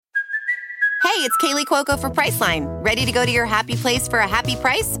Hey, it's Kaylee Cuoco for Priceline. Ready to go to your happy place for a happy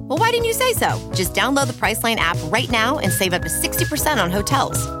price? Well, why didn't you say so? Just download the Priceline app right now and save up to 60% on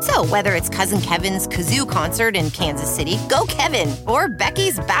hotels. So whether it's Cousin Kevin's Kazoo Concert in Kansas City, go Kevin, or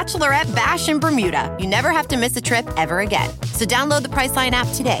Becky's Bachelorette Bash in Bermuda, you never have to miss a trip ever again. So download the Priceline app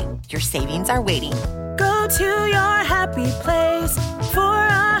today. Your savings are waiting. Go to your happy place for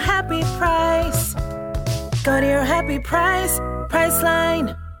a happy price. Go to your happy price,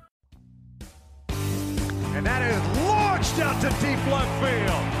 Priceline. And that is launched out to deep left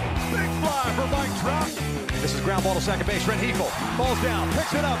field. Big fly for Mike Trout. This is ground ball to second base. Rengifo falls down,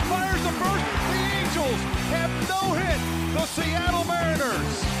 picks it up, fires the first. The Angels have no hit. The Seattle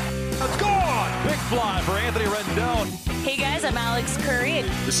Mariners. It's gone. Big fly for Anthony Rendon. Hey guys, I'm Alex Curry.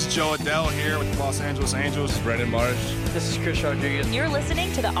 This is Joe Adell here with the Los Angeles Angels. Brendan Marsh. This is Chris Rodriguez. You're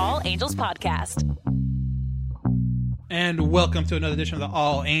listening to the All Angels Podcast. And welcome to another edition of the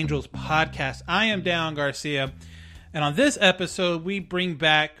All Angels Podcast. I am Dan Garcia, and on this episode, we bring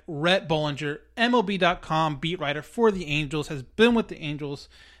back Rhett Bollinger, MLB.com beat writer for the Angels, has been with the Angels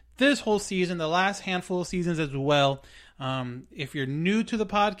this whole season, the last handful of seasons as well. If you're new to the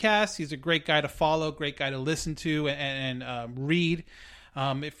podcast, he's a great guy to follow, great guy to listen to and read.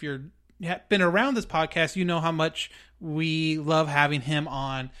 If you've been around this podcast, you know how much we love having him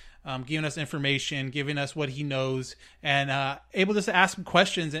on. Giving us information, giving us what he knows, and able just to ask him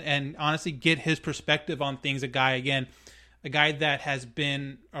questions and honestly get his perspective on things. A guy that has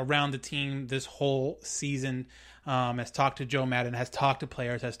been around the team this whole season, has talked to Joe Maddon, has talked to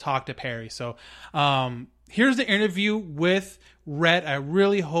players, has talked to Perry. So here's the interview with Rhett. I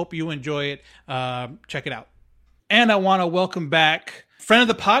really hope you enjoy it. Check it out. And I want to welcome back friend of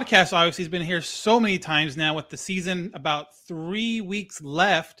the podcast. Obviously, he's been here so many times now with the season about 3 weeks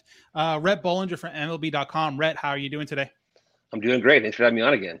left. Rhett Bollinger from MLB.com. Rhett, how are you doing today? I'm doing great. Thanks for having me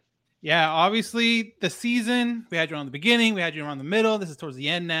on again. Yeah, obviously the season, we had you on the beginning, we had you around the middle. This is towards the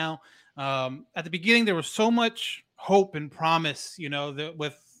end now. At the beginning, there was so much hope and promise,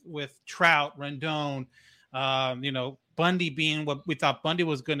 with Trout, Rendon, Bundy being what we thought Bundy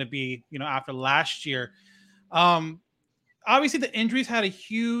was going to be, after last year. Obviously, the injuries had a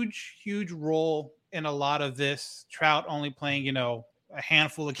huge, huge role in a lot of this. Trout only playing, a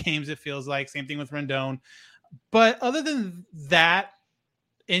handful of games, it feels like. Same thing with Rendon. But other than that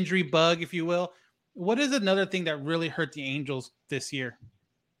injury bug, if you will, what is another thing that really hurt the Angels this year?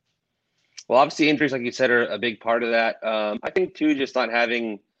 Well, obviously, injuries, like you said, are a big part of that. I think, too, just not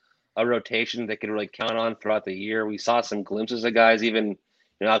having a rotation they could really count on throughout the year. We saw some glimpses of guys, even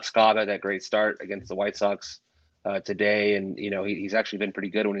Alex Cobb had that great start against the White Sox today, and he's actually been pretty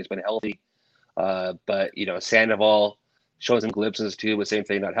good when he's been healthy. But Sandoval shows some glimpses too, but same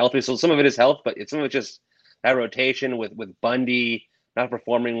thing, not healthy. So some of it is health, but some of it just that rotation with Bundy not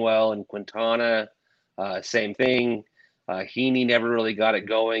performing well, and Quintana, same thing. Heaney never really got it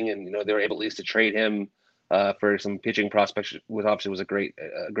going, and they were able at least to trade him for some pitching prospects, which obviously was a great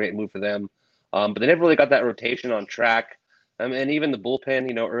move for them. But they never really got that rotation on track. And even the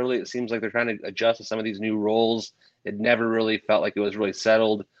bullpen, early it seems like they're trying to adjust to some of these new roles. It never really felt like it was really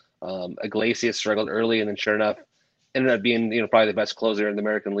settled. Iglesias struggled early, and then sure enough, ended up being probably the best closer in the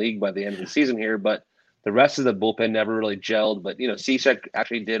American League by the end of the season here. But the rest of the bullpen never really gelled. But Cishek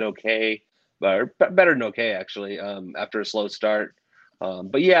actually did okay, or better than okay actually, after a slow start.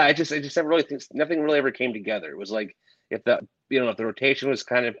 But yeah, I just never really think nothing really ever came together. It was like if the rotation was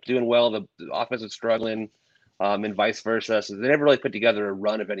kind of doing well, the offense was struggling. And vice versa. So they never really put together a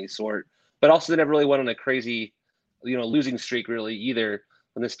run of any sort, but also they never really went on a crazy, losing streak really either,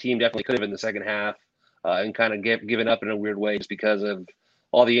 when this team definitely could have in the second half and kind of given up in a weird way just because of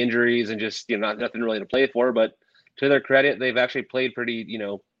all the injuries and just, nothing really to play for. But to their credit, they've actually played pretty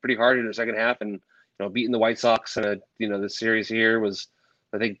hard in the second half, and, beating the White Sox in the series here was,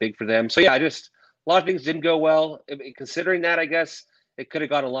 I think, big for them. So yeah, a lot of things didn't go well. Considering that, I guess it could have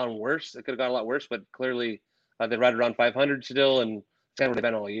gone a lot worse. But clearly, they're right around 500 still, and it's kind of what they've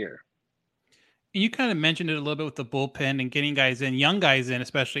been all year. And you kind of mentioned it a little bit with the bullpen and getting guys in, young guys in,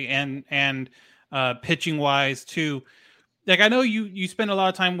 especially, and pitching wise too. Like, I know you spent a lot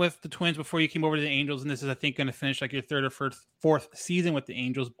of time with the Twins before you came over to the Angels, and this is, I think, going to finish like your third or fourth season with the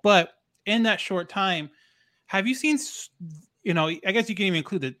Angels. But in that short time, have you seen, I guess you can even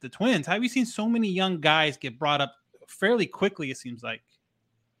include the Twins. Have you seen so many young guys get brought up fairly quickly, it seems like?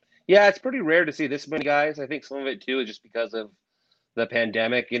 Yeah, it's pretty rare to see this many guys. I think some of it, too, is just because of the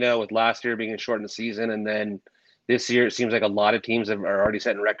pandemic, with last year being a shortened season. And then this year, it seems like a lot of teams are already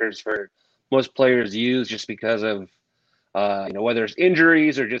setting records for most players used just because of, whether it's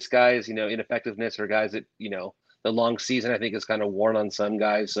injuries or just guys, ineffectiveness, or guys that, the long season, I think, is kind of worn on some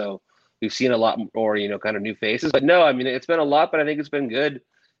guys. So we've seen a lot more, kind of new faces. But no, I mean, it's been a lot, but I think it's been good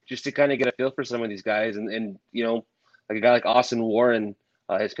just to kind of get a feel for some of these guys. And like a guy like Austin Warren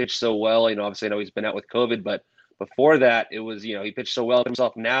has pitched so well. Obviously I know he's been out with COVID, but before that, it was, he pitched so well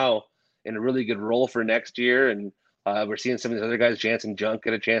himself now in a really good role for next year. And we're seeing some of these other guys, Jansen Junk,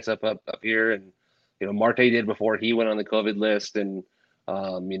 get a chance up here. And, Marte did before he went on the COVID list. And,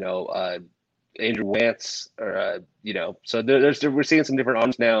 Andrew Wantz, so we're seeing some different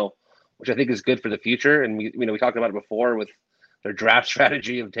arms now, which I think is good for the future. And we talked about it before with their draft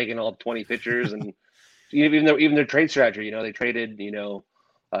strategy of taking all 20 pitchers, and even their trade strategy. They traded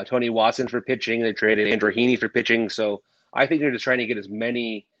Tony Watson for pitching, they traded Andrew Heaney for pitching. So I think they're just trying to get as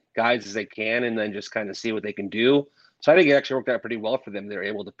many guys as they can, and then just kind of see what they can do. So I think it actually worked out pretty well for them. They're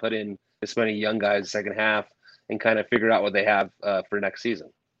able to put in this many young guys the second half and kind of figure out what they have for next season.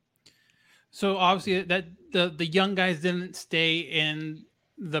 So obviously that the young guys didn't stay in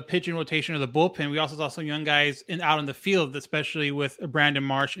the pitching rotation or the bullpen. We also saw some young guys out in the field, especially with Brandon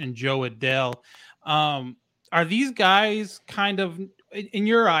Marsh and Joe Adell. Are these guys kind of, in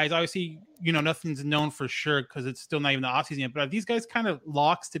your eyes, obviously, nothing's known for sure because it's still not even the offseason yet, but are these guys kind of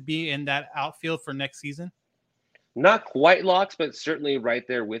locks to be in that outfield for next season? Not quite locks, but certainly right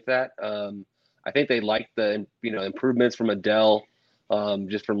there with that. I think they like the, improvements from Adell.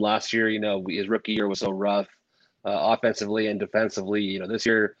 Just from last year, his rookie year was so rough, offensively and defensively. This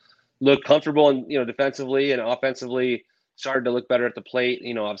year looked comfortable and defensively, and offensively started to look better at the plate.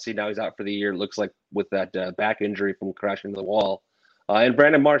 Obviously now he's out for the year. It looks like with that back injury from crashing into the wall. And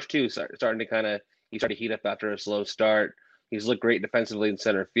Brandon Marsh too, starting to he started to heat up after a slow start. He's looked great defensively in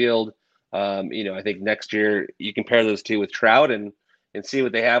center field. I think next year you compare those two with Trout and see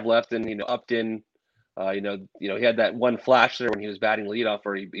what they have left. And Upton. He had that one flash there when he was batting leadoff,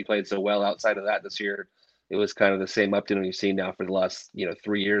 where he played so well. Outside of that, this year, it was kind of the same Upton we've seen now for the last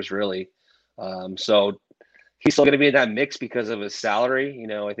 3 years, really. So he's still going to be in that mix because of his salary.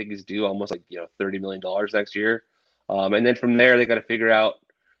 I think he's due almost like $30 million next year. And then from there, they got to figure out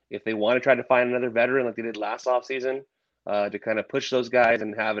if they want to try to find another veteran like they did last offseason to kind of push those guys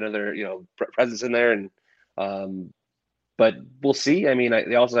and have another presence in there. And but we'll see. I mean,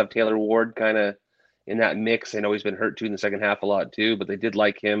 they also have Taylor Ward kind of in that mix. I know he's been hurt too in the second half a lot too, but they did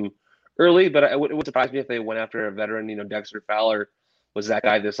like him early. But it would surprise me if they went after a veteran. Dexter Fowler was that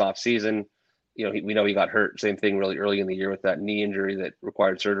guy this offseason. We know he got hurt. Same thing really early in the year with that knee injury that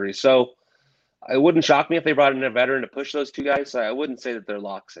required surgery. So it wouldn't shock me if they brought in a veteran to push those two guys. So I wouldn't say that they're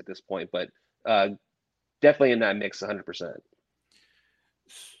locks at this point, but definitely in that mix 100%.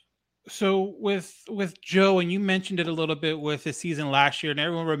 So with Joe, and you mentioned it a little bit with his season last year, and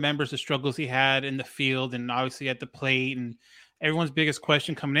everyone remembers the struggles he had in the field and obviously at the plate, and everyone's biggest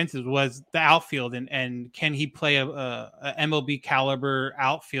question coming into it was the outfield and can he play a MLB caliber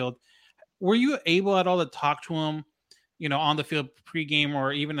outfield? Were you able at all to talk to him, on the field pregame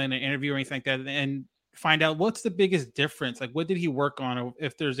or even in an interview or anything like that, and find out what's the biggest difference? Like, what did he work on, or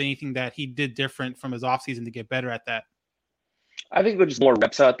if there's anything that he did different from his offseason to get better at that? I think there's just more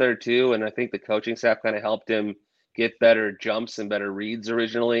reps out there too, and I think the coaching staff kind of helped him get better jumps and better reads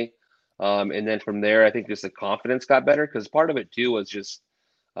originally. And then from there, I think just the confidence got better, because part of it too was just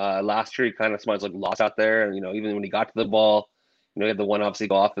last year he kind of smells like lost out there, and even when he got to the ball, he had the one obviously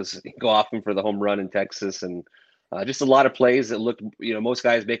go off him for the home run in Texas, and just a lot of plays that looked, most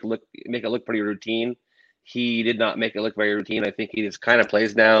guys make it look pretty routine. He did not make it look very routine. I think he just kind of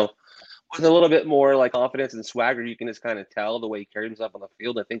plays now with a little bit more like confidence and swagger. You can just kind of tell the way he carries himself on the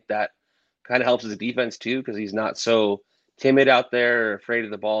field. I think that kind of helps his defense too, because he's not so timid out there or afraid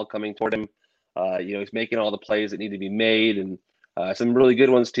of the ball coming toward him. He's making all the plays that need to be made, and some really good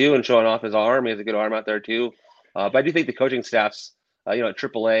ones too, and showing off his arm. He has a good arm out there too. But I do think the coaching staffs, at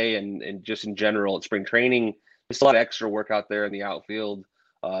AAA and just in general at spring training, there's a lot of extra work out there in the outfield,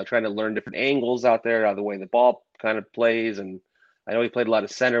 trying to learn different angles out there, the way the ball kind of plays. And I know he played a lot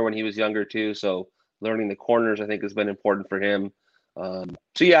of center when he was younger too, so learning the corners I think has been important for him. So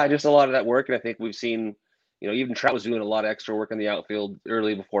yeah, just a lot of that work, and I think we've seen, even Trout was doing a lot of extra work in the outfield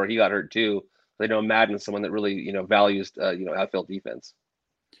early before he got hurt too. They know Madden's someone that really values outfield defense.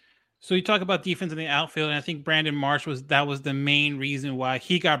 So you talk about defense in the outfield, and I think Brandon Marsh was the main reason why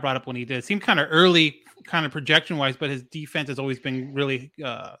he got brought up when he did. It seemed kind of early, kind of projection wise, but his defense has always been really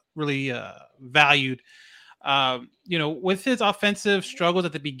valued. With his offensive struggles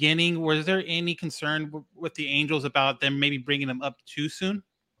at the beginning, was there any concern with the Angels about them maybe bringing him up too soon?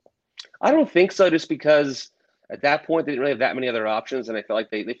 I don't think so, just because at that point they didn't really have that many other options, and I felt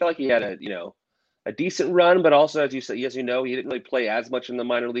like they felt like he had a decent run, but also, as you said, he didn't really play as much in the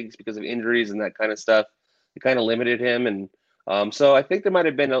minor leagues because of injuries and that kind of stuff. It kind of limited him, and So I think there might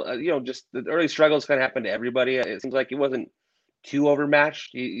have been, just the early struggles kind of happened to everybody. It seems like he wasn't too overmatched.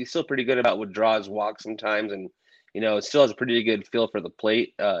 He's still pretty good about what draws walks sometimes, and still has a pretty good feel for the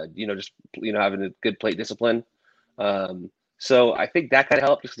plate. Having a good plate discipline. So I think that kind of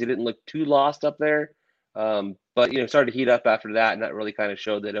helped just because he didn't look too lost up there. But started to heat up after that, and that really kind of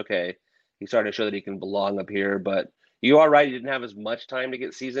showed that he started to show that he can belong up here. But you are right; he didn't have as much time to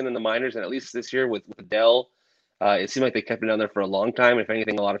get seasoned in the minors, and at least this year with Adell. It seemed like they kept him down there for a long time. If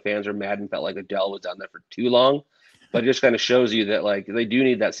anything, a lot of fans are mad and felt like Adell was down there for too long. But it just kind of shows you that they do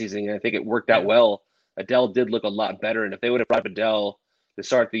need that seasoning, and I think it worked out well. Adell did look a lot better, and if they would have brought Adell to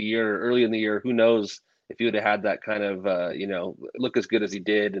start the year early in the year, who knows if he would have had that kind of look as good as he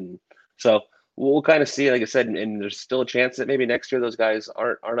did. And so we'll kind of see. Like I said, and there's still a chance that maybe next year those guys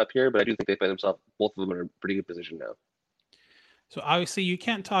aren't up here, but I do think they put themselves, both of them, in a pretty good position now. So obviously you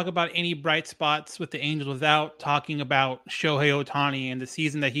can't talk about any bright spots with the Angels without talking about Shohei Ohtani and the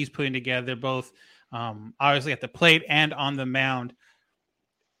season that he's putting together, both obviously at the plate and on the mound.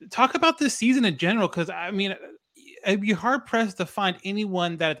 Talk about this season in general, because I mean, I'd be hard pressed to find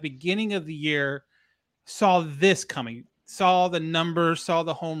anyone that at the beginning of the year saw this coming, saw the numbers, saw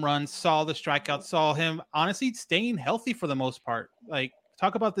the home runs, saw the strikeouts, saw him honestly staying healthy for the most part.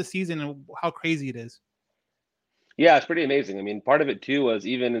 Talk about this season and how crazy it is. Yeah, it's pretty amazing. I mean, part of it too was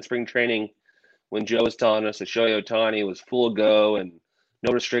even in spring training when Joe was telling us that Shohei Ohtani was full go and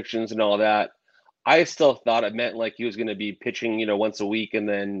no restrictions and all that. I still thought it meant he was going to be pitching, once a week and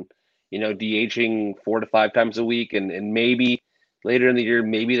then, DHing 4 to 5 times a week. And maybe later in the year,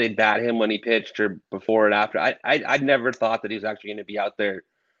 maybe they'd bat him when he pitched or before and after. I'd never thought that he was actually going to be out there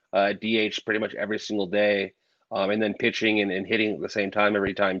DH pretty much every single day and then pitching and hitting at the same time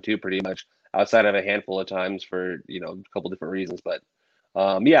every time too, pretty much, outside of a handful of times for, a couple different reasons. But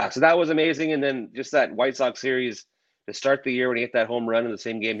so that was amazing. And then just that White Sox series to start the year when he hit that home run in the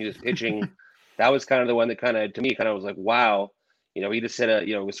same game he was pitching, that was kind of the one that to me was like, wow, he just hit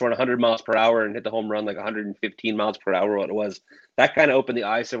was throwing 100 miles per hour and hit the home run 115 miles per hour. What it was, that kind of opened the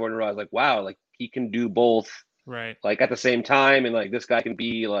eyes to everyone. I was like, wow, he can do both, right? At the same time, and this guy can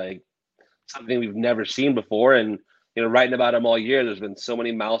be something we've never seen before. And writing about him all year, there's been so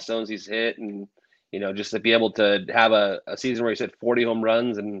many milestones he's hit, and just to be able to have a season where he's hit 40 home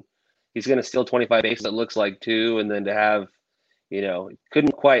runs and he's going to steal 25 bases, it looks like too, and then to have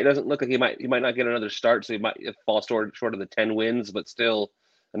couldn't quite. It doesn't look like he might not get another start, so he might fall short of the 10 wins, but still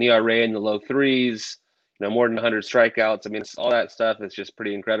an ERA in the low threes. More than 100 strikeouts. I mean, all that stuff is just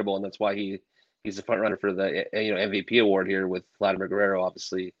pretty incredible, and that's why he's the front runner for the MVP award here with Vladimir Guerrero,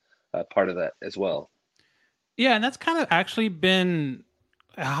 obviously part of that as well. Yeah, and that's kind of actually been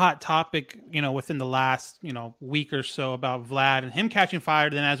a hot topic, within the last week or so about Vlad and him catching fire.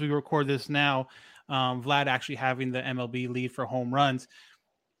 Then, as we record this now, Vlad actually having the MLB lead for home runs.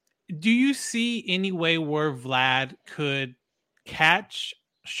 Do you see any way where Vlad could catch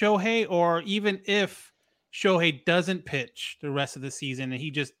Shohei, or even if Shohei doesn't pitch the rest of the season and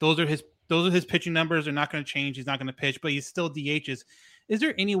he just those are his pitching numbers are not going to change, he's not going to pitch, but he's still DHs. Is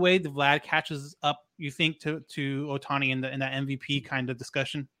there any way that Vlad catches up, you think, to Ohtani in that MVP kind of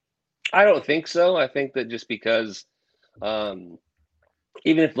discussion? I don't think so. I think that just because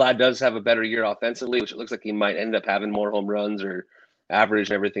even if Vlad does have a better year offensively, which it looks like he might end up having more home runs or average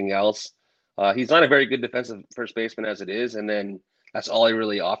and everything else, he's not a very good defensive first baseman as it is. And then that's all he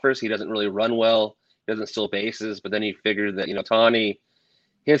really offers. He doesn't really run well. He doesn't steal bases. But then you figure that, Ohtani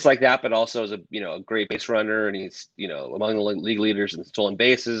hits like that, but also is a great base runner, and he's among the league leaders in stolen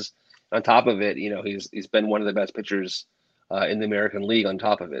bases. On top of it, he's been one of the best pitchers in the American League. On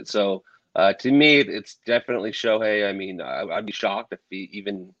top of it, so to me, it's definitely Shohei. I mean, I'd be shocked if he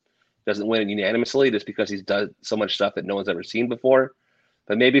even doesn't win it unanimously, just because he's done so much stuff that no one's ever seen before.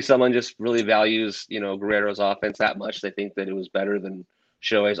 But maybe someone just really values Guerrero's offense that much. They think that it was better than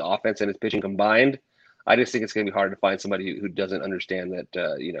Shohei's offense and his pitching combined. I just think it's going to be hard to find somebody who doesn't understand that,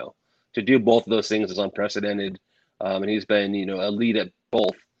 to do both of those things is unprecedented. And he's been, a lead at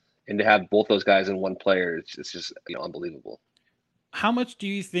both. And to have both those guys in one player, it's just, unbelievable. How much do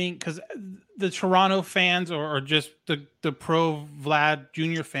you think, because the Toronto fans or just the pro Vlad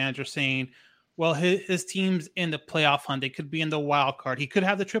Jr. fans are saying, well, his team's in the playoff hunt. They could be in the wild card. He could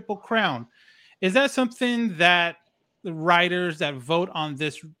have the Triple Crown. Is that something that the writers that vote on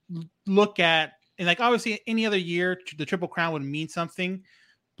this look at? And obviously any other year, the Triple Crown would mean something,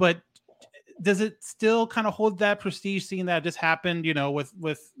 but does it still kind of hold that prestige, seeing that just happened,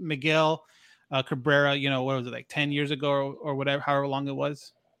 with Miguel Cabrera, what was it, 10 years ago or whatever, however long it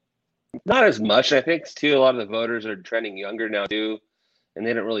was? Not as much. I think too, a lot of the voters are trending younger now too. and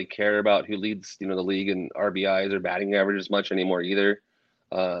they don't really care about who leads, the league in RBIs or batting average as much anymore either.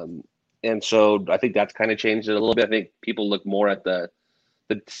 And so I think that's kind of changed it a little bit. I think people look more at the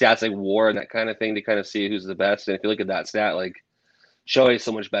stats like WAR and that kind of thing to kind of see who's the best. And if you look at that stat, like Shohei's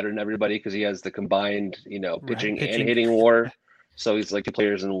so much better than everybody because he has the combined, pitching and hitting WAR. So he's like 2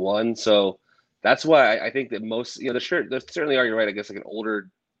 players in one. So that's why I think that most, there certainly are, you're right, I guess, like an older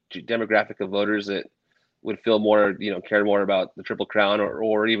demographic of voters that would feel more, care more about the Triple Crown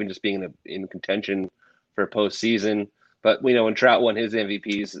or even just being in contention for a postseason. But when Trout won his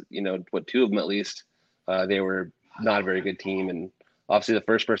MVPs, 2 of them at least, they were not a very good team. And obviously the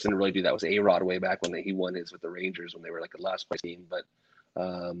first person to really do that was A-Rod way back when he won his with the Rangers when they were like a last place team. But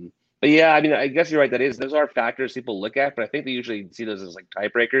yeah, I mean, I guess you're right. Those are factors people look at, but I think they usually see those as like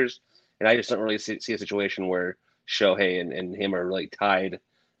tiebreakers. And I just don't really see a situation where Shohei and him are really tied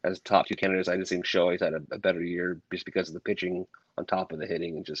as top 2 candidates. I just think Shohei's had a better year just because of the pitching on top of the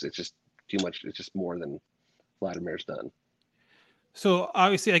hitting. And it's just too much. It's just more than Vladimir's done. So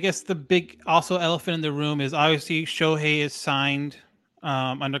obviously, I guess the big also elephant in the room is obviously Shohei is signed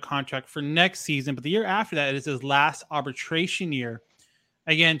under contract for next season, but the year after that is his last arbitration year.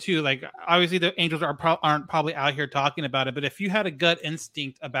 Again, too, like obviously the Angels aren't probably out here talking about it, but if you had a gut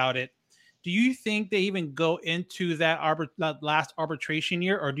instinct about it, do you think they even go into that last arbitration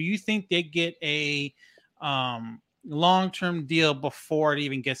year, or do you think they get a long-term deal before it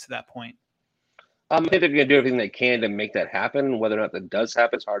even gets to that point? I think they're going to do everything they can to make that happen. Whether or not that does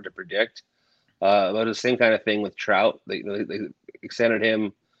happen, it's hard to predict. But the same kind of thing with Trout. They extended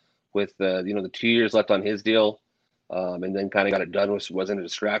him with the 2 years left on his deal, and then kind of got it done, which wasn't a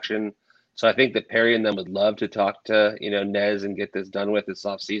distraction. So I think that Perry and them would love to talk to Nez and get this done with this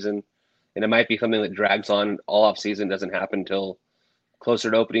offseason. And it might be something that drags on all offseason, doesn't happen until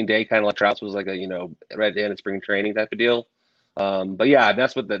closer to opening day, kind of like Trout's was like a right at the end of spring training type of deal. But yeah,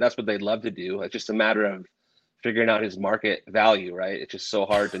 that's what they'd love to do. It's just a matter of figuring out his market value, right? It's just so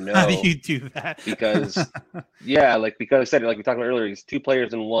hard to know. How do you do that? because I said, like we talked about earlier, he's 2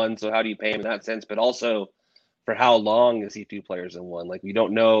 players in one. So how do you pay him in that sense? But also, for how long is he 2 players in one? Like we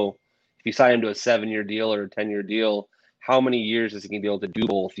don't know if you sign him to a 7-year deal or a 10-year deal, how many years is he going to be able to do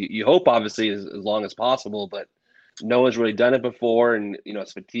both? You hope obviously as long as possible, but no one's really done it before, and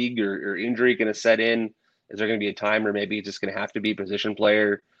it's fatigue or injury going to set in. Is there going to be a time where maybe it's just going to have to be a position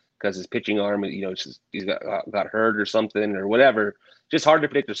player because his pitching arm, he's got hurt or something or whatever? Just hard to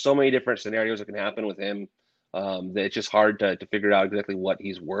predict. There's so many different scenarios that can happen with him that it's just hard to figure out exactly what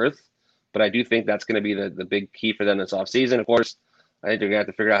he's worth. But I do think that's going to be the big key for them this offseason. Of course, I think they're going to have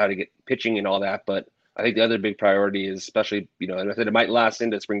to figure out how to get pitching and all that. But I think the other big priority is especially, and I said it might last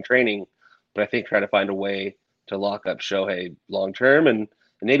into spring training, but I think try to find a way to lock up Shohei long term. And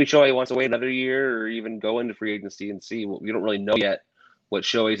maybe Shohei wants to wait another year or even go into free agency and see. We don't really know yet what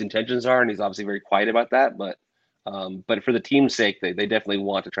Shohei's intentions are, and he's obviously very quiet about that. But for the team's sake, they definitely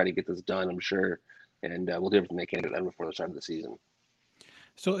want to try to get this done, I'm sure, and we'll do everything they can to get done before the start of the season.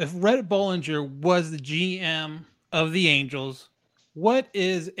 So if Rhett Bollinger was the GM of the Angels, what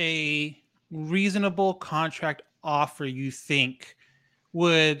is a reasonable contract offer you think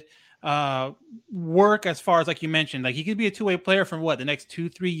would work as far as, like you mentioned, like he could be a 2-way player for the next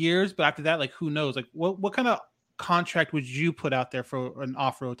 2-3 years, but after that, like who knows? Like what kind of contract would you put out there for an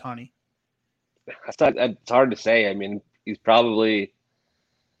offer Ohtani? It's hard to say. I mean, he's probably,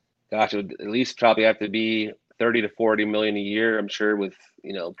 it would at least probably have to be 30 to 40 million a year, I'm sure, with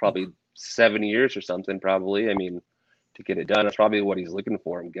probably 7 years or something, probably. I mean, to get it done, that's probably what he's looking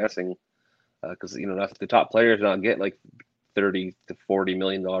for, I'm guessing, because that's the top players not get like 30 to 40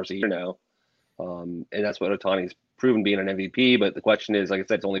 million dollars a year now, and that's what Ohtani's proven being an MVP. But the question is, like I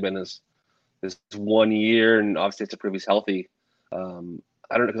said, it's only been this 1 year, and obviously it's to prove he's healthy.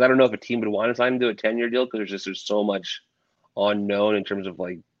 I don't know if a team would want to sign him to a 10-year deal because there's so much unknown in terms of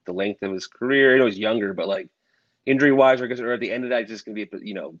like the length of his career. I know he's younger, but like injury wise, or at the end of that, it's just going to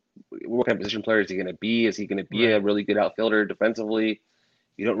be what kind of position player is he going to be? Is he going to be a really good outfielder defensively?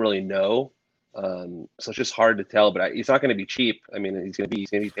 You don't really know. So it's just hard to tell, but he's not going to be cheap. I mean, he's going to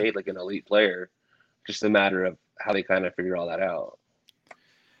be paid like an elite player. Just a matter of how they kind of figure all that out.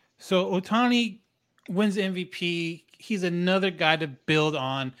 So Ohtani wins MVP. He's another guy to build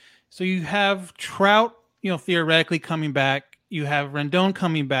on. So you have Trout, theoretically coming back. You have Rendon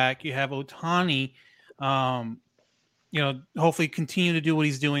coming back. You have Ohtani, hopefully continue to do what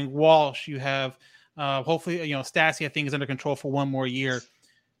he's doing. Walsh, you have hopefully, Stassi, I think, is under control for 1 more year.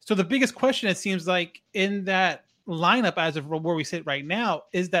 So the biggest question, it seems like, in that lineup as of where we sit right now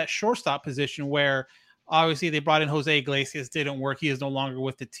is that shortstop position where obviously they brought in Jose Iglesias, didn't work. He is no longer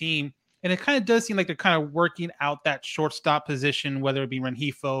with the team. And it kind of does seem like they're kind of working out that shortstop position, whether it be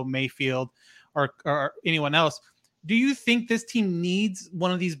Rengifo, Mayfield, or anyone else. Do you think this team needs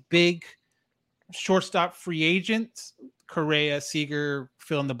one of these big shortstop free agents, Correa, Seager,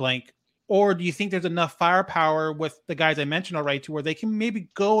 fill in the blank? Or do you think there's enough firepower with the guys I mentioned already to where they can maybe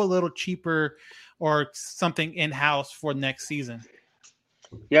go a little cheaper or something in-house for next season?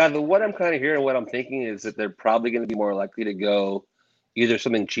 Yeah, what I'm kind of hearing, what I'm thinking is that they're probably going to be more likely to go either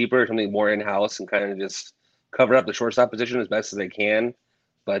something cheaper, something more in-house, and kind of just cover up the shortstop position as best as they can,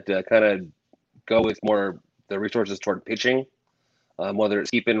 but kind of go with more the resources toward pitching. Whether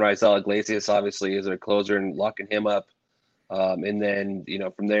it's keeping Raisel Iglesias, obviously, as their closer and locking him up. And then,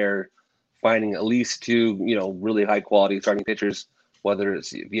 from there, finding at least two, really high-quality starting pitchers, whether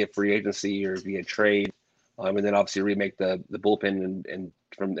it's via free agency or via trade. And then obviously remake the bullpen and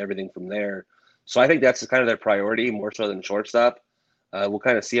from everything from there. So I think that's kind of their priority, more so than shortstop. We'll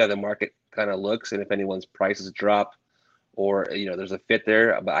kind of see how the market kind of looks and if anyone's prices drop or, there's a fit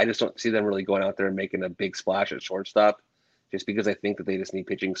there. But I just don't see them really going out there and making a big splash at shortstop just because I think that they just need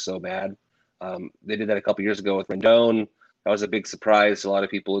pitching so bad. They did that a couple years ago with Rendon. That was a big surprise to a lot of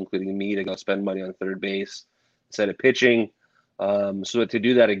people, including me, to go spend money on third base instead of pitching. So to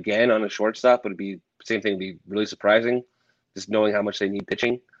do that again on a shortstop would be the same thing, would be really surprising, just knowing how much they need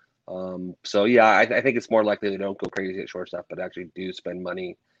pitching. So yeah, I think it's more likely they don't go crazy at shortstop, but actually do spend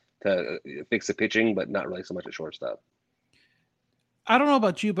money to fix the pitching, but not really so much at shortstop. I don't know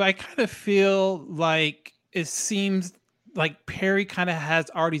about you, but I kind of feel like it seems like Perry kind of has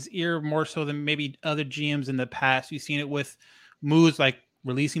Artie's ear more so than maybe other GMs in the past. You've seen it with moves like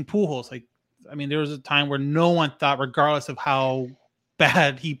releasing Pujols. There was a time where no one thought, regardless of how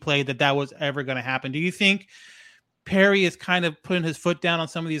bad he played, that was ever going to happen. Do you think Perry is kind of putting his foot down on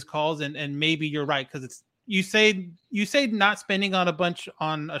some of these calls? And maybe you're right, because it's you say not spending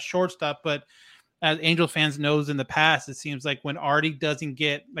on a shortstop, but as Angel fans knows in the past, it seems like when Artie doesn't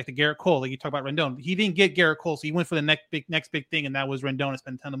get like the Garrett Cole, like you talk about Rendon, he didn't get Garrett Cole, so he went for the next big thing, and that was Rendon and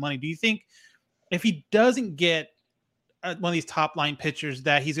spend a ton of money. Do you think if he doesn't get one of these top line pitchers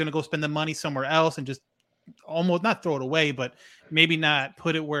that he's going to go spend the money somewhere else and just almost not throw it away, but maybe not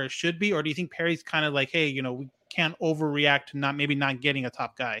put it where it should be? Or do you think Perry's kind of like, hey, we can't overreact to not getting a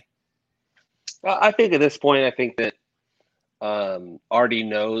top guy? Well, I think at this point, I think that Artie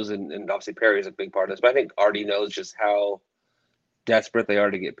knows, and obviously Perry is a big part of this, but I think Artie knows just how desperate they are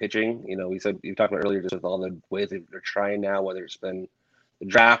to get pitching. We said, you talked about earlier, just with all the ways they're trying now, whether it's been the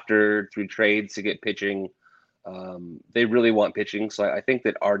draft or through trades to get pitching. They really want pitching. So I think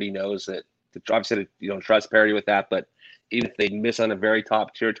that Artie knows that, obviously, trust Perry with that, but even if they miss on a very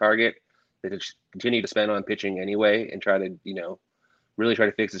top tier target, they just continue to spend on pitching anyway and try to, really try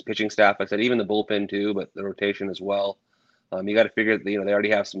to fix his pitching staff. I said, even the bullpen too, but the rotation as well. You got to figure that, they already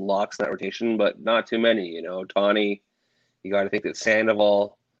have some locks in that rotation, but not too many. Ohtani, you got to think that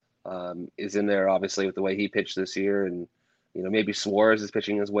Sandoval is in there, obviously, with the way he pitched this year. And, maybe Suarez is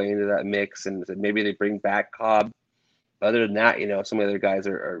pitching his way into that mix, and maybe they bring back Cobb. Other than that, some of the other guys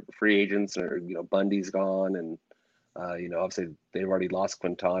are free agents, or, Bundy's gone. And, obviously they've already lost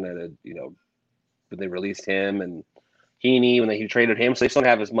Quintana to, when they released him, and Heaney when he traded him. So they still don't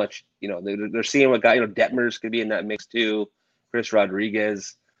have as much, they're seeing what guy, Detmers could be in that mix too. Chris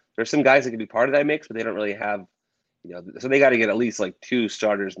Rodriguez. There's some guys that could be part of that mix, but they don't really have, so they got to get at least like two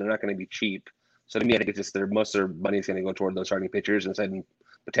starters, and they're not going to be cheap. So to me, I think it's just most of their money is going to go toward those starting pitchers, and then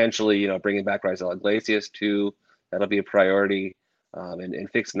potentially, bringing back Raisel Iglesias too. That'll be a priority,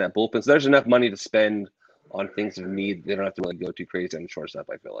 and fixing that bullpen. So there's enough money to spend on things of need. They don't have to really go too crazy on shortstop,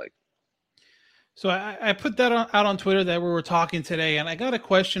 I feel like. So I put that out on Twitter that we were talking today, and I got a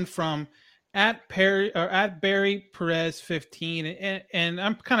question from at Barry Perez 15, and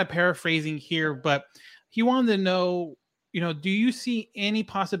I'm kind of paraphrasing here, but he wanted to know, do you see any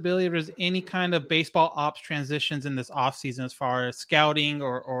possibility there's any kind of baseball ops transitions in this offseason as far as scouting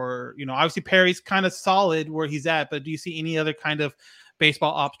or obviously Perry's kind of solid where he's at, but do you see any other kind of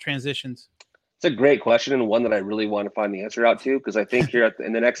baseball ops transitions? It's a great question, and one that I really want to find the answer out to, because I think here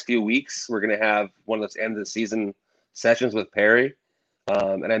in the next few weeks, we're going to have one of those end of the season sessions with Perry.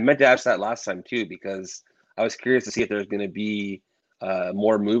 And I meant to ask that last time too, because I was curious to see if there's going to be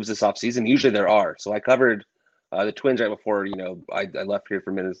more moves this offseason. Usually there are. So I covered the Twins right before, I left here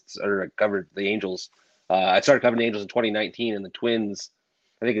for minutes, or I covered the Angels. I started covering the Angels in 2019, and the Twins,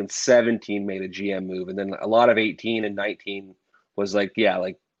 I think in 17 made a GM move. And then a lot of 18 and 19 was they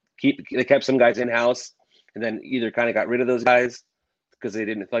kept some guys in-house, and then either kind of got rid of those guys because they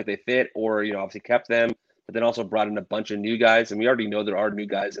didn't feel like they fit, or, obviously kept them, but then also brought in a bunch of new guys. And we already know there are new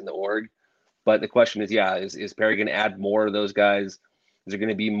guys in the org. But the question is, is Perry going to add more of those guys? Is there going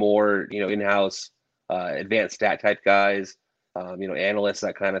to be more, in-house advanced stat type guys, analysts,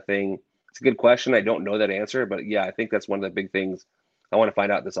 that kind of thing? It's a good question. I don't know that answer, but yeah, I think that's one of the big things I want to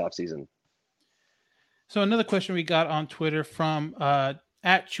find out this offseason. So another question we got on Twitter from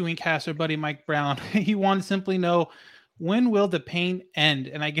at Chewing Caster buddy Mike Brown. He wanted to simply know, when will the pain end?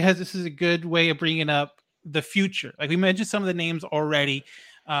 And I guess this is a good way of bringing up the future. Like we mentioned some of the names already.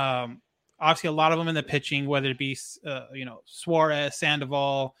 Obviously, a lot of them in the pitching, whether it be Suarez,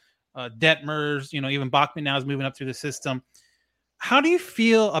 Sandoval, Detmers, even Bachman now is moving up through the system. How do you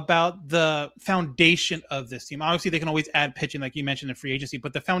feel about the foundation of this team? Obviously, they can always add pitching, like you mentioned in free agency,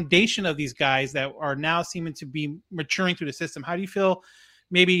 but the foundation of these guys that are now seeming to be maturing through the system, how do you feel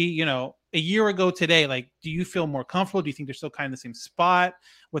maybe, a year ago today? Like, do you feel more comfortable? Do you think they're still kind of in the same spot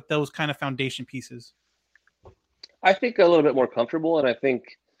with those kind of foundation pieces? I think a little bit more comfortable, and I think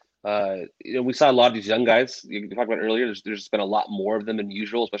we saw a lot of these young guys you talked about earlier. There's just been a lot more of them than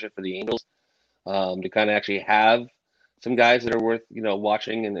usual, especially for the Angels, to kind of actually have some guys that are worth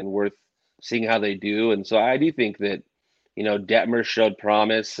watching and worth seeing how they do. And so I do think that Detmer showed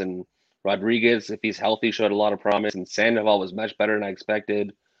promise, and Rodriguez, if he's healthy, showed a lot of promise, and Sandoval was much better than I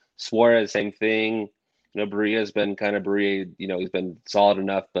expected. Suarez, same thing. Barria's been kind of Barria. He's been solid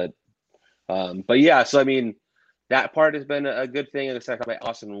enough, but yeah. So I mean, that part has been a good thing. And the second by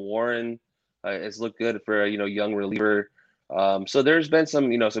Austin Warren has looked good for a young reliever. So there's been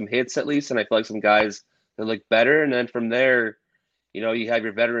some some hits at least, and I feel like some guys that look better. And then from there, you have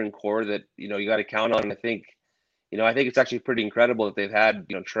your veteran core that you got to count on. And I think it's actually pretty incredible that they've had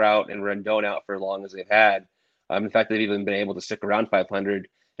Trout and Rendon out for as long as they've had. In fact, they've even been able to stick around 500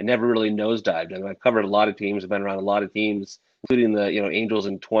 and never really nosedived. And I've covered a lot of teams, I've been around a lot of teams, including the Angels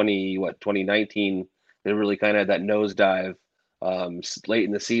in 2019. They really kind of had that nosedive late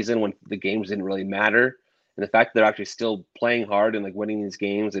in the season when the games didn't really matter. And the fact that they're actually still playing hard and like winning these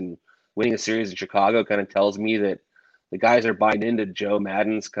games and winning a series in Chicago kind of tells me that the guys are buying into Joe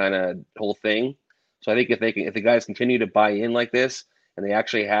Maddon's kind of whole thing. So I think if the guys continue to buy in like this, and they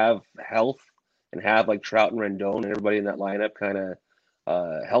actually have health and have like Trout and Rendon and everybody in that lineup kind of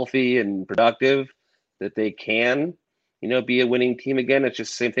healthy and productive, that they can, be a winning team again. It's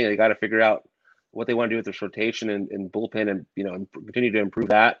just the same thing. They got to figure out what they want to do with this rotation and bullpen, and and continue to improve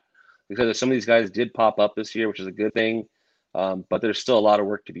that, because some of these guys did pop up this year, which is a good thing. But there's still a lot of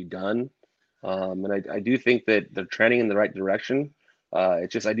work to be done. And I do think that they're trending in the right direction.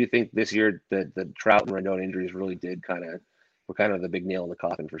 It's just, I do think this year that the Trout and Rendon injuries really were kind of the big nail in the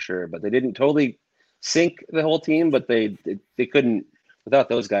coffin for sure. But they didn't totally sink the whole team, but they couldn't, without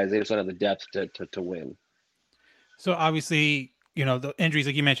those guys, they just don't have the depth to win. So obviously, the injuries,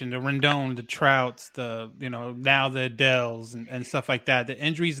 like you mentioned, the Rendon, the Trouts, the, now the Adells and stuff like that, the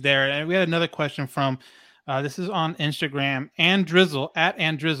injuries there. And we had another question from, this is on Instagram, Andrizzle, at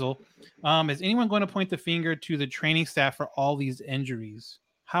Andrizzle. Is anyone going to point the finger to the training staff for all these injuries?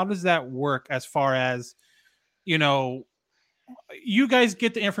 How does that work as far as, you guys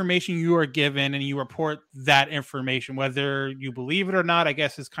get the information you are given and you report that information, whether you believe it or not, I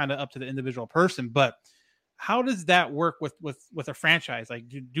guess is kind of up to the individual person. But how does that work with a franchise? Like,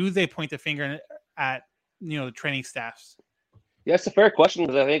 do they point the finger at, the training staffs? Yeah, it's a fair question,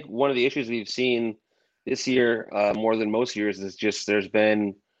 because I think one of the issues we've seen this year, more than most years, is just there's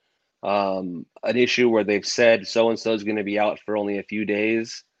been an issue where they've said so-and-so is going to be out for only a few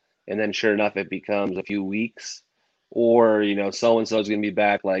days, and then sure enough, it becomes a few weeks. Or, so-and-so is going to be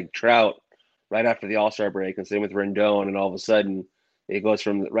back, like Trout, right after the All-Star break, and same with Rendon, and all of a sudden it goes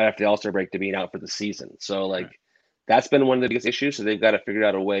from right after the All-Star break to being out for the season. So, that's been one of the biggest issues. So they've got to figure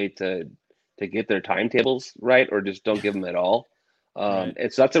out a way to get their timetables right, or just don't give them at all. Right.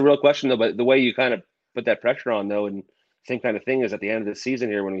 And so that's a real question, though. But the way you kind of put that pressure on, though, and same kind of thing is at the end of the season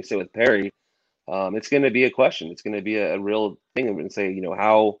here when we sit with Perry, it's going to be a question. It's going to be a real thing, and say,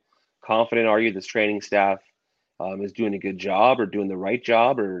 how confident are you this training staff is doing a good job, or doing the right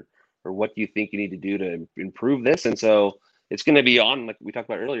job, or what do you think you need to do to improve this? And so it's going to be on, like we talked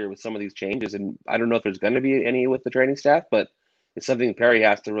about earlier, with some of these changes. And I don't know if there's going to be any with the training staff, but it's something Perry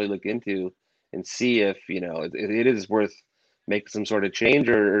has to really look into and see if, it is worth making some sort of change,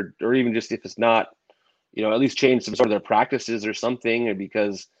 or even just if it's not, at least change some sort of their practices or something, or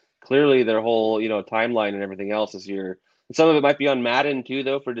because clearly their whole, timeline and everything else this year. And some of it might be on Madden too,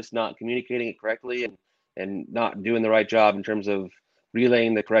 though, for just not communicating it correctly and not doing the right job in terms of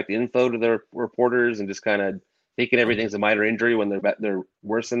relaying the correct info to their reporters, and just kind of thinking everything's a minor injury when they're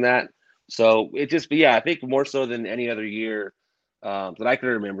worse than that. So it just, I think more so than any other year that I can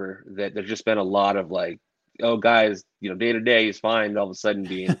remember, that there's just been a lot of like, oh, guys, day to day he's fine, all of a sudden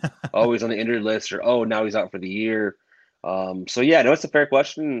being always on the injured list, or now he's out for the year. So yeah, no, it's a fair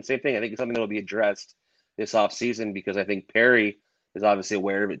question. And same thing. I think it's something that will be addressed this offseason because I think Perry is obviously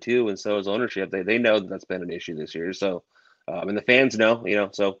aware of it too, and so is ownership. They know that that's been an issue this year. So, and the fans know,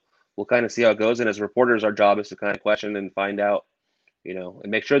 so we'll kind of see how it goes. And as reporters, our job is to kind of question and find out, and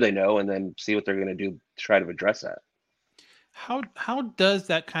make sure they know, and then see what they're going to do to try to address that. How does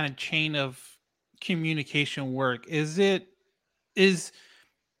that kind of chain of communication work? Is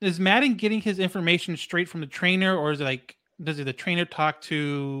Madden getting his information straight from the trainer, or is it like, does the trainer talk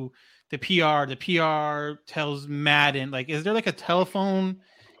to the PR? The PR tells Madden. Like, is there like a telephone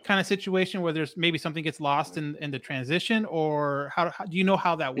kind of situation where there's maybe something gets lost in the transition, or how do you know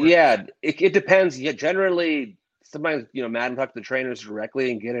how that works? Yeah, it depends. Yeah, generally, sometimes Madden talk to the trainers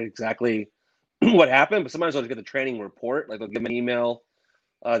directly and get it exactly what happened, but sometimes they'll get the training report. Like they'll give them an email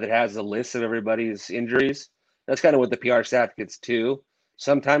that has a list of everybody's injuries. That's kind of what the PR staff gets too.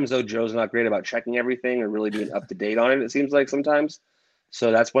 Sometimes, though, Joe's not great about checking everything or really being up to date on it, it seems like sometimes.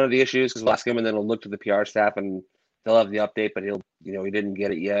 So that's one of the issues, because we'll ask him and then he'll look to the PR staff and they'll have the update, but he'll, he didn't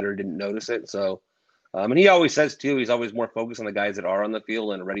get it yet or didn't notice it. So, and he always says too, he's always more focused on the guys that are on the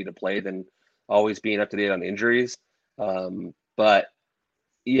field and ready to play than always being up to date on injuries. But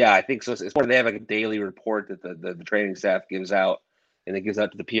yeah, I think so. It's more they have like a daily report that the training staff gives out, and it gives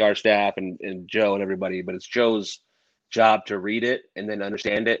out to the PR staff and Joe and everybody, but it's Joe's job to read it and then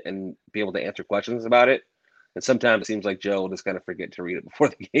understand it and be able to answer questions about it. And sometimes it seems like Joe will just kind of forget to read it before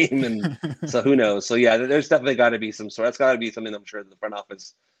the game. And so who knows? So yeah, there's definitely got to be some sort. That's got to be something I'm sure the front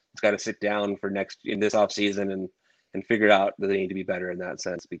office has got to sit down for in this off season and figure out that they need to be better in that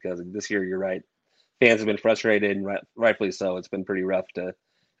sense, because this year, you're right, fans have been frustrated, and rightfully so. It's been pretty rough to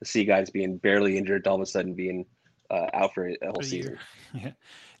see guys being barely injured to all of a sudden being out for a whole season. Yeah.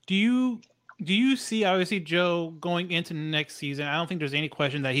 Do you see, obviously, Joe going into next season? I don't think there's any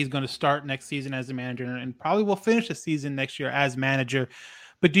question that he's going to start next season as the manager and probably will finish the season next year as manager.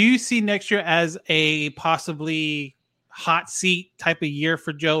 But do you see next year as a possibly hot seat type of year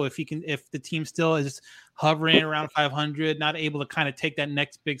for Joe if the team still is hovering around 500, not able to kind of take that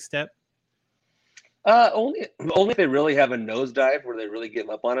next big step? Only if they really have a nosedive where they really give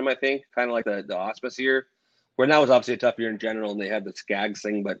up on him, I think, kind of like the Auspice year, where that was obviously a tough year in general and they had the Skaggs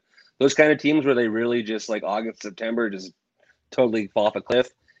thing, but those kind of teams where they really just like August, September, just totally fall off a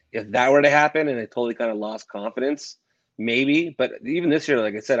cliff. If that were to happen and they totally kind of lost confidence, maybe. But even this year,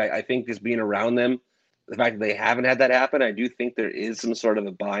 like I said, I think just being around them, the fact that they haven't had that happen, I do think there is some sort of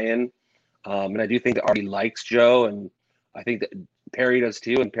a buy-in. And I do think that Artie likes Joe, and I think that Perry does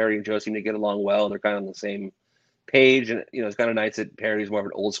too. And Perry and Joe seem to get along well. They're kind of on the same page. And, it's kind of nice that Perry's more of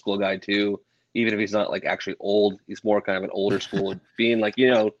an old school guy too. Even if he's not like actually old, he's more kind of an older school, being like,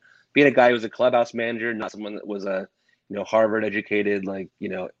 being a guy who was a clubhouse manager, not someone that was a, Harvard educated, like,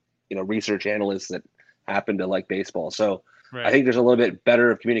 research analyst that happened to like baseball. So right. I think there's a little bit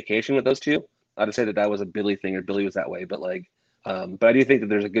better of communication with those two. I'd say that was a Billy thing, or Billy was that way, but but I do think that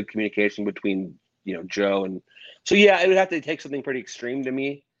there's a good communication between, Joe and so, yeah, it would have to take something pretty extreme to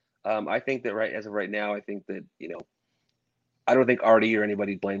me. I think that as of right now, I think that, I don't think Artie or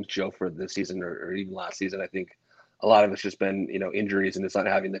anybody blames Joe for this season or even last season. I think a lot of it's just been, injuries, and it's not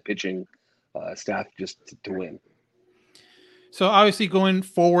having the pitching staff just to win. So obviously going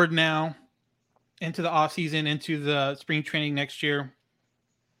forward now into the offseason, into the spring training next year,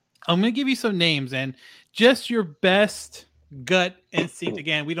 I'm going to give you some names and just your best gut instinct.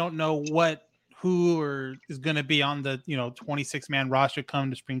 Again, we don't know who is going to be on the 26-man roster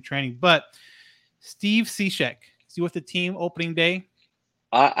coming to spring training, but Steve Cishek, is he with the team opening day?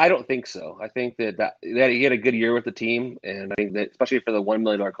 I don't think so. I think that he had a good year with the team, and I think that especially for the $1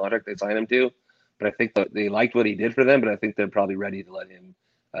 million contract they signed him to. But I think that they liked what he did for them, but I think they're probably ready to let him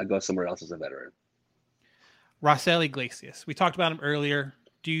go somewhere else as a veteran. Raisel Iglesias, we talked about him earlier.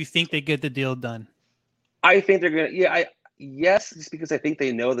 Do you think they get the deal done? I think they're going to. Yeah, yes, just because I think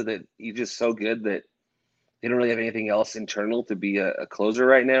they know that he's just so good that they don't really have anything else internal to be a closer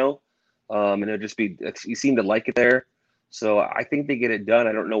right now, and it'll just be. You seem to like it there. So I think they get it done.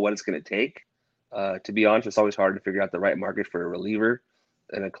 I don't know what it's going to take. To be honest, it's always hard to figure out the right market for a reliever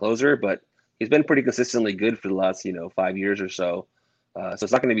and a closer, but he's been pretty consistently good for the last, 5 years or so. So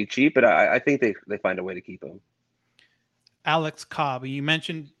it's not going to be cheap, but I think they find a way to keep him. Alex Cobb, you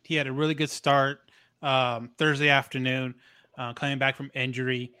mentioned he had a really good start Thursday afternoon, coming back from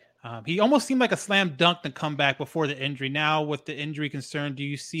injury. He almost seemed like a slam dunk to come back before the injury. Now with the injury concern, do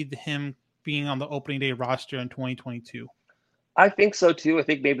you see him being on the opening day roster in 2022? I think so too. I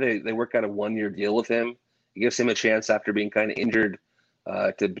think maybe they work out a 1-year deal with him. It gives him a chance after being kind of injured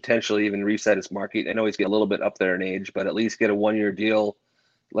to potentially even reset his market. I know he's getting a little bit up there in age, but at least get a 1-year deal.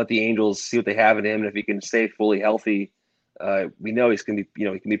 Let the Angels see what they have in him, and if he can stay fully healthy we know he's going to be,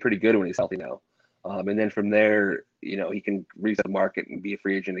 he can be pretty good when he's healthy now. And then from there, he can reset the market and be a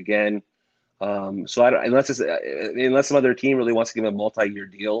free agent again. So unless some other team really wants to give him a multi-year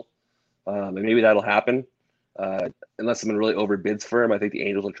deal, and maybe that'll happen. Unless someone really overbids for him, I think the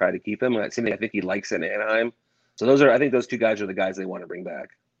Angels will try to keep him. I think he likes it in Anaheim. So I think those two guys are the guys they want to bring back.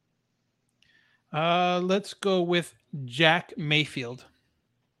 Let's go with Jack Mayfield.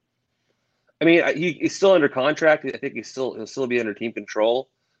 I mean, he's still under contract. I think he'll still be under team control.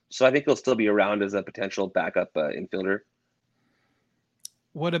 So I think he'll still be around as a potential backup infielder.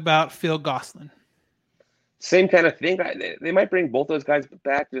 What about Phil Gosselin? Same kind of thing. They might bring both those guys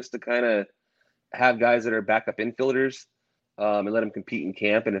back just to kind of have guys that are backup infielders and let them compete in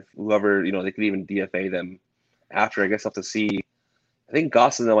camp. And if whoever, they could even DFA them after. I guess I'll have to see. I think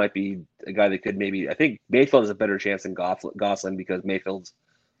Gosselin might be a guy that could maybe – I think Mayfield has a better chance than Gosselin because Mayfield's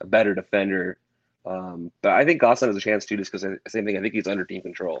a better defender. But I think Gosselin has a chance too just because same thing. I think he's under team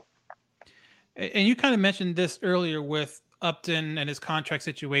control. And you kind of mentioned this earlier with Upton and his contract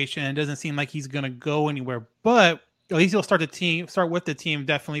situation. It doesn't seem like he's going to go anywhere. But at least he'll start with the team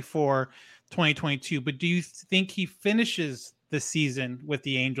definitely for 2022. But do you think he finishes the season with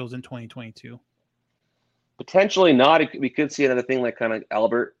the Angels in 2022? Potentially not. We could see another thing like kind of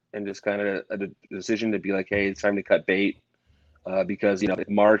Albert and just kind of a decision to be like, hey, it's time to cut bait because, if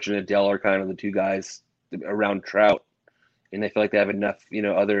March and Adele are kind of the two guys around Trout and they feel like they have enough,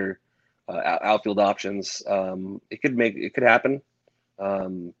 other outfield options. It could happen.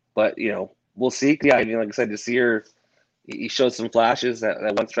 But, we'll see. Yeah, I mean, like I said, this year he showed some flashes that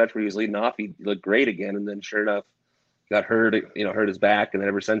one stretch where he was leading off. He looked great again. And then sure enough, got hurt, hurt his back. And then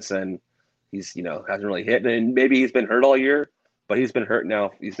ever since then, he's, hasn't really hit. And maybe he's been hurt all year, but he's been hurt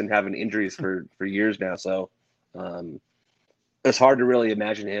now. He's been having injuries for years now. So it's hard to really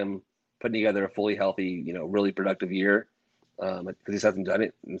imagine him putting together a fully healthy, really productive year because he hasn't done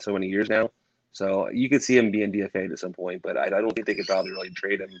it in so many years now. So you could see him being DFA'd at some point, but I don't think they could probably really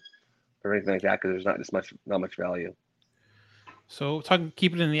trade him or anything like that because there's not much value. So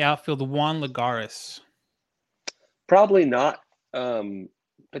keep it in the outfield, Juan Lagares. Probably not.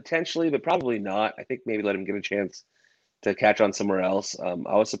 Potentially, but probably not. I think maybe let him get a chance to catch on somewhere else. I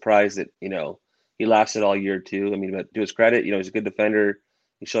was surprised that, he lasted all year too. I mean, but to his credit, he's a good defender.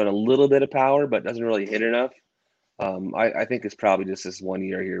 He's showing a little bit of power, but doesn't really hit enough. I think it's probably just this 1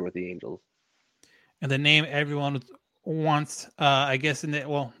 year here with the Angels. And the name everyone wants, I guess,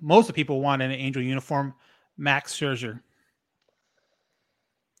 most of the people want in an Angel uniform, Max Scherzer.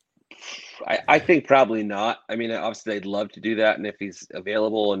 I think probably not. I mean, obviously they'd love to do that, and if he's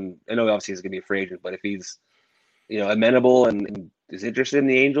available, and I know obviously he's going to be a free agent, but if he's, amenable and is interested in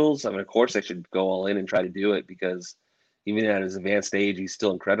the Angels, I mean, of course they should go all in and try to do it because even at his advanced age, he's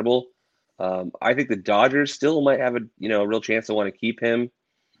still incredible. I think the Dodgers still might have a real chance to want to keep him,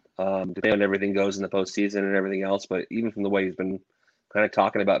 depending on everything goes in the postseason and everything else. But even from the way he's been kind of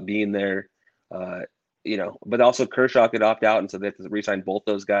talking about being there, but also Kershaw could opt out, and so they have to re-sign both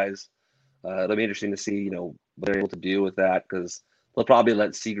those guys. It'll be interesting to see, what they're able to do with that because they'll probably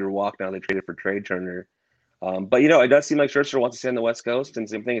let Seager walk now they traded for Trey Turner. But, it does seem like Scherzer wants to stay on the West Coast. And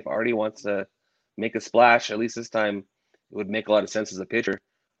same thing, if Artie wants to make a splash, at least this time, it would make a lot of sense as a pitcher.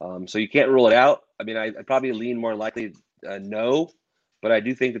 So you can't rule it out. I mean, I'd probably lean more likely no, but I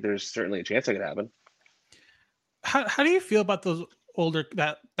do think that there's certainly a chance it could happen. How do you feel about those older,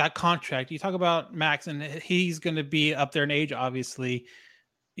 that contract? You talk about Max, and he's going to be up there in age, obviously.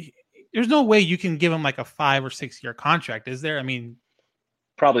 There's no way you can give him like a 5 or 6 year contract, is there? I mean,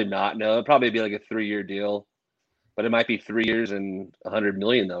 probably not. No, it'd probably be like a 3-year deal, but it might be 3 years and $100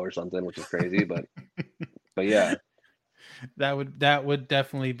 million though, or something, which is crazy. But yeah, that would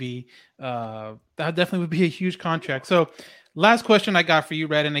definitely be would be a huge contract. So, last question I got for you,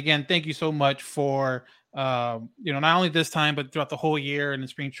 Red, and again, thank you so much for not only this time but throughout the whole year and the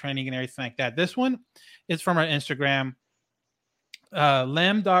spring training and everything like that. This one is from our Instagram.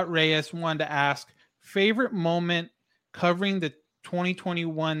 Lem.Reyes wanted to ask favorite moment covering the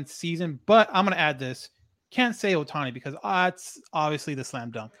 2021 season, but I'm going to add this. Can't say Ohtani because it's obviously the slam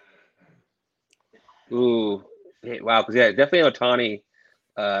dunk. Ooh, wow. Because definitely Ohtani.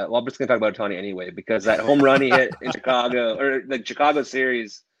 Well, I'm just going to talk about Ohtani anyway because that home run he hit in Chicago or the Chicago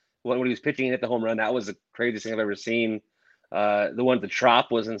series when he was pitching and hit the home run, that was the craziest thing I've ever seen. The one at the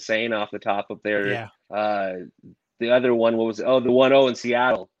Trop was insane off the top up there. Yeah. The other one, what was it? Oh, the 1-0 in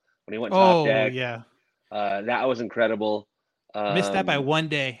Seattle when he went top deck. Yeah. That was incredible. Missed that by 1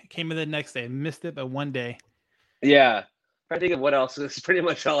 day. Came in the next day. Missed it by 1 day. Yeah. I think of what else. It's pretty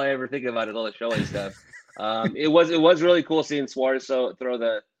much all I ever think about is all the Shohei stuff. It was really cool seeing Suarez throw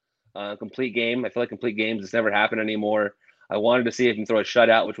the complete game. I feel like complete games has never happened anymore. I wanted to see him throw a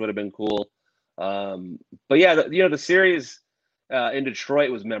shutout, which would have been cool. But yeah, the series in Detroit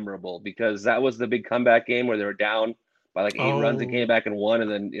was memorable because that was the big comeback game where they were down by like 8 runs and came back and won.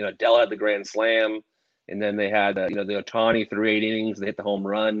 And then, Dell had the grand slam. And then they had, the Ohtani threw 8 innings. They hit the home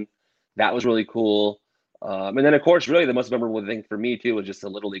run. That was really cool. And then, of course, really the most memorable thing for me, too, was just the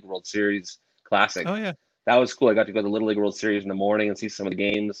Little League World Series Classic. Oh, yeah. That was cool. I got to go to the Little League World Series in the morning and see some of the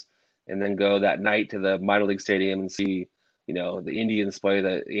games and then go that night to the minor league stadium and see, the Indians play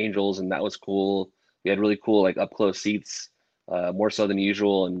the Angels. And that was cool. We had really cool, like, up-close seats, more so than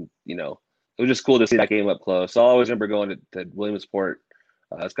usual. And, it was just cool to see that game up close. So I always remember going to Williamsport.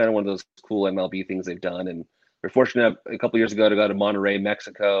 It's kind of one of those cool MLB things they've done. And we're fortunate a couple years ago to go to Monterrey,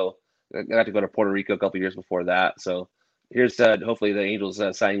 Mexico. I got to go to Puerto Rico a couple years before that. So here's hopefully the Angels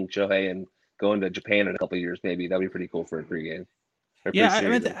signing Shohei and going to Japan in a couple of years. Maybe that'd be pretty cool for a pregame.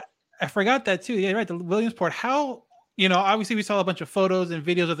 Yeah, I forgot that too. Yeah, right. The Williamsport. How, obviously we saw a bunch of photos and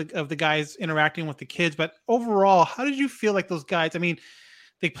videos of the guys interacting with the kids, but overall, how did you feel like those guys? I mean,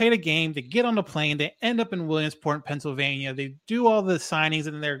 they played a game, they get on the plane, they end up in Williamsport, Pennsylvania. They do all the signings,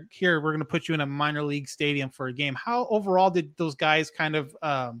 and they're here. We're going to put you in a minor league stadium for a game. How overall did those guys kind of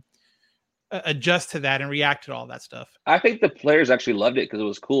adjust to that and react to all that stuff? I think the players actually loved it because it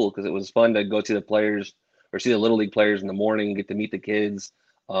was cool, because it was fun to go see the players or see the Little League players in the morning and get to meet the kids.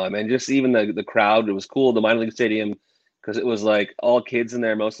 And just even the crowd, it was cool. The minor league stadium, because it was like all kids in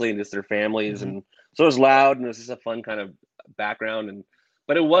there mostly and just their families. And so it was loud and it was just a fun kind of background.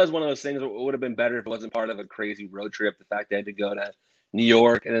 But it was one of those things that would have been better if it wasn't part of a crazy road trip. The fact they had to go to New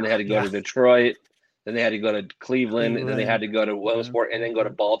York and then they had to go to Detroit, then they had to go to Cleveland, and then they had to go to Williamsport and then go to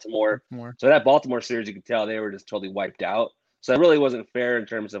Baltimore. So that Baltimore series, you could tell they were just totally wiped out. So it really wasn't fair in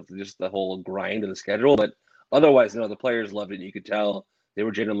terms of just the whole grind of the schedule. But otherwise, the players loved it. And you could tell they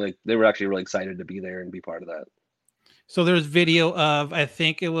were actually really excited to be there and be part of that. So there's video of, I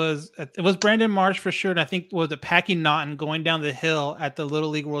think it was Brandon Marsh for sure, and I think was it Packy Naughton going down the hill at the Little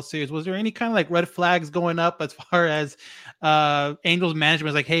League World Series. Was there any kind of like red flags going up as far as Angels management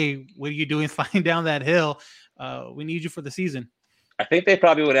was like, hey, what are you doing flying down that hill? We need you for the season. I think they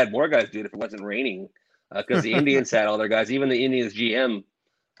probably would have had more guys do it if it wasn't raining, because the Indians had all their guys. Even the Indians GM,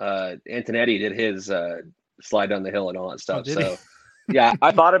 Antonetti, did his slide down the hill and all that stuff. Yeah,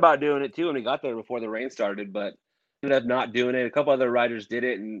 I thought about doing it too when we got there before the rain started, but ended up not doing it. A couple other riders did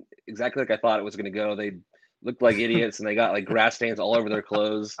it, and exactly like I thought it was going to go. They looked like idiots, and they got like grass stains all over their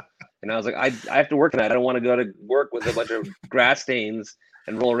clothes. And I was like, I have to work on that. I don't want to go to work with a bunch of grass stains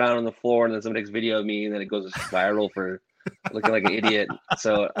and roll around on the floor, and then someone takes video of me, and then it goes viral for looking like an idiot.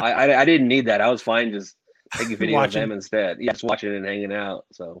 So I didn't need that. I was fine just taking video of them instead. Yeah, just watching it and hanging out.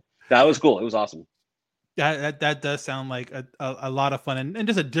 So that was cool. It was awesome. That does sound like a lot of fun and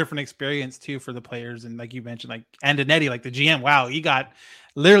just a different experience too for the players. And like you mentioned, like Antonetti, like the GM, wow, he got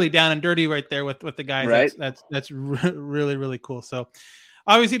literally down and dirty right there with the guys. Right. That's really, really cool. So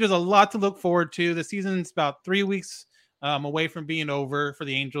obviously there's a lot to look forward to. The season's about 3 weeks away from being over for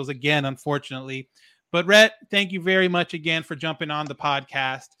the Angels again, unfortunately. But Rhett, thank you very much again for jumping on the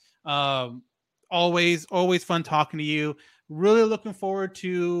podcast. Always fun talking to you. Really looking forward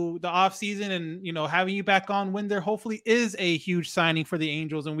to the off season and, having you back on when there hopefully is a huge signing for the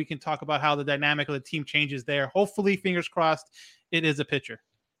Angels, and we can talk about how the dynamic of the team changes there. Hopefully, fingers crossed, it is a pitcher.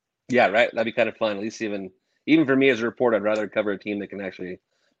 Yeah, right. That'd be kind of fun. At least even for me as a reporter, I'd rather cover a team that can actually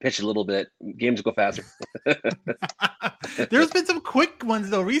pitch a little bit. Games go faster. There's been some quick ones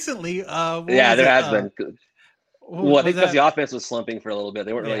though recently. Yeah, there has been. Well, I think because the offense was slumping for a little bit.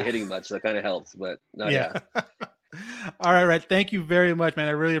 They weren't really hitting much, so that kind of helps. But no, yeah. All right, Rhett. Thank you very much, man.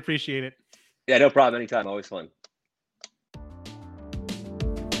 I really appreciate it. Yeah, no problem. Anytime. Always fun.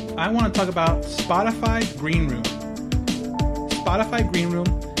 I want to talk about Spotify Green Room. Spotify Green Room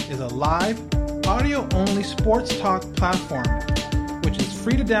is a live, audio-only sports talk platform, which is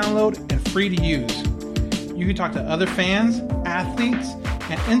free to download and free to use. You can talk to other fans, athletes,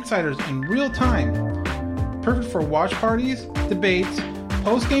 and insiders in real time. Perfect for watch parties, debates,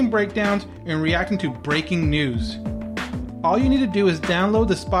 post-game breakdowns, and reacting to breaking news. All you need to do is download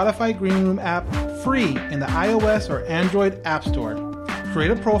the Spotify Green Room app free in the iOS or Android App Store.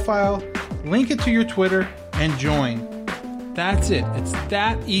 Create a profile, link it to your Twitter, and join. That's it. It's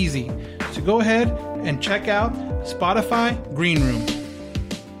that easy. So go ahead and check out Spotify Green Room.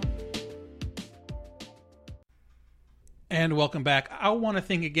 And welcome back. I want to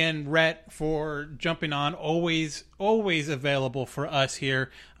thank again Rhett for jumping on. Always available for us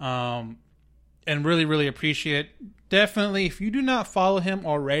here. And really, really appreciate it. Definitely, if you do not follow him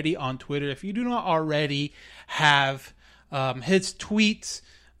already on Twitter, if you do not already have his tweets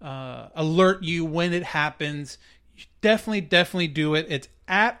alert you when it happens, definitely do it. It's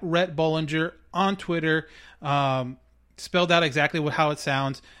at Rhett Bollinger on Twitter, spelled out exactly how it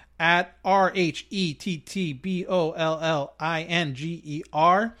sounds, at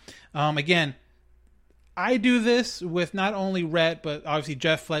RHETTBOLLINGER. Again, I do this with not only Rhett, but obviously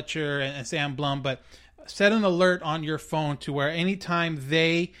Jeff Fletcher and Sam Blum, but set an alert on your phone to where anytime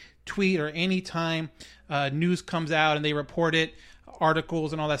they tweet or anytime news comes out and they report it,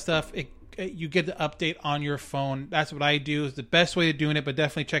 articles and all that stuff, you get the update on your phone. That's what I do. It's the best way of doing it, but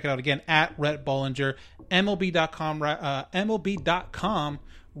definitely check it out again at Rhett Bollinger, MLB.com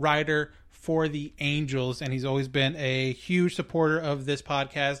writer for the Angels, and he's always been a huge supporter of this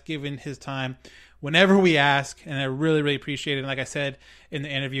podcast, giving his time whenever we ask, and I really appreciate it. And like I said in the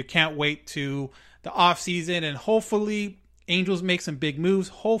interview, can't wait to the off season, and hopefully Angels make some big moves.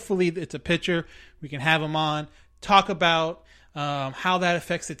 Hopefully it's a pitcher. We can have him on, talk about how that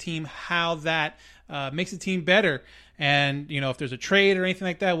affects the team, how that makes the team better. And, if there's a trade or anything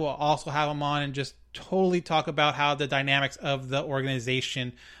like that, we'll also have him on and just totally talk about how the dynamics of the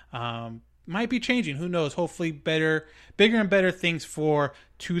organization might be changing. Who knows? Hopefully bigger and better things for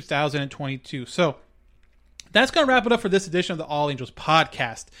 2022. So that's going to wrap it up for this edition of the All Angels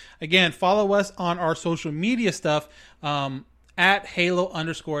podcast. Again, follow us on our social media stuff at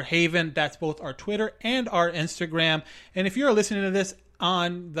Halo_Haven. That's both our Twitter and our Instagram. And if you're listening to this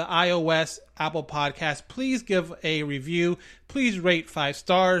on the iOS Apple Podcast, please give a review. Please rate 5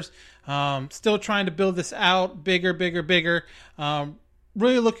 stars. Still trying to build this out bigger.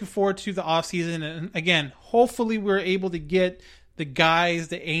 Really looking forward to the offseason. And again, hopefully we're able to get the guys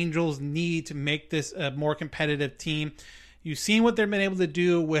the Angels need to make this a more competitive team. You've seen what they've been able to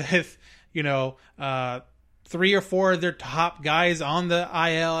do with, 3 or 4 of their top guys on the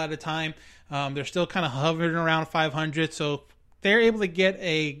IL at a time. They're still kind of hovering around 500. So they're able to get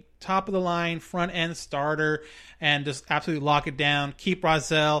a top of the line front end starter and just absolutely lock it down. Keep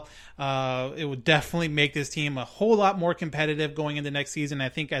Rozelle. It would definitely make this team a whole lot more competitive going into next season. I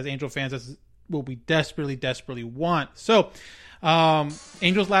think as Angel fans, that's what we desperately want. So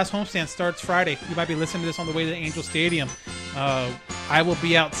Angels' last homestand starts Friday. You might be listening to this on the way to the Angel Stadium. I will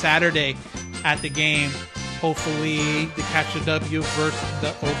be out Saturday at the game, hopefully to catch a W versus the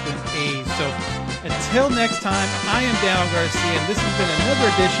Oakland A's. So until next time, I am Daniel Garcia, and this has been another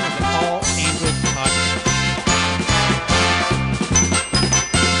edition of the All Angels podcast.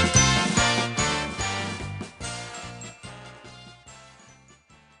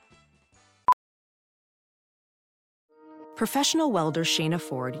 Professional welder Shayna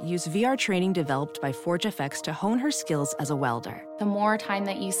Ford used VR training developed by ForgeFX to hone her skills as a welder. The more time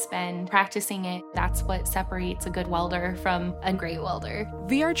that you spend practicing it, that's what separates a good welder from a great welder.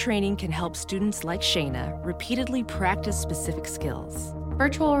 VR training can help students like Shayna repeatedly practice specific skills.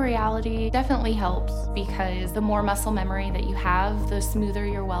 Virtual reality definitely helps because the more muscle memory that you have, the smoother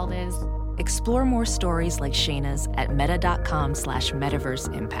your weld is. Explore more stories like Shayna's at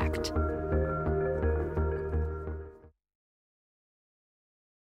meta.com/metaverseimpact.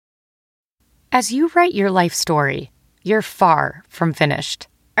 As you write your life story, you're far from finished.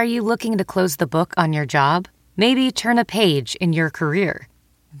 Are you looking to close the book on your job? Maybe turn a page in your career?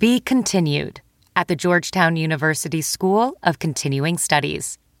 Be continued at the Georgetown University School of Continuing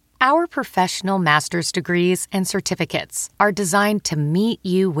Studies. Our professional master's degrees and certificates are designed to meet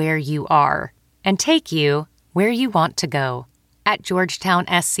you where you are and take you where you want to go. At Georgetown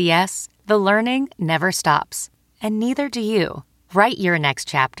SCS, the learning never stops, and neither do you. Write your next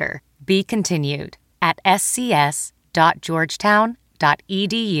chapter. Be continued at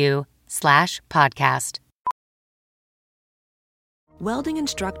scs.georgetown.edu/podcast. Welding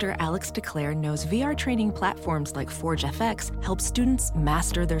instructor Alex DeClaire knows VR training platforms like ForgeFX help students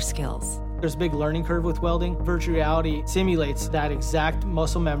master their skills. There's a big learning curve with welding. Virtual reality simulates that exact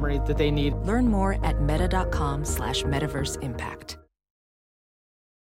muscle memory that they need. Learn more at meta.com/metaverseimpact.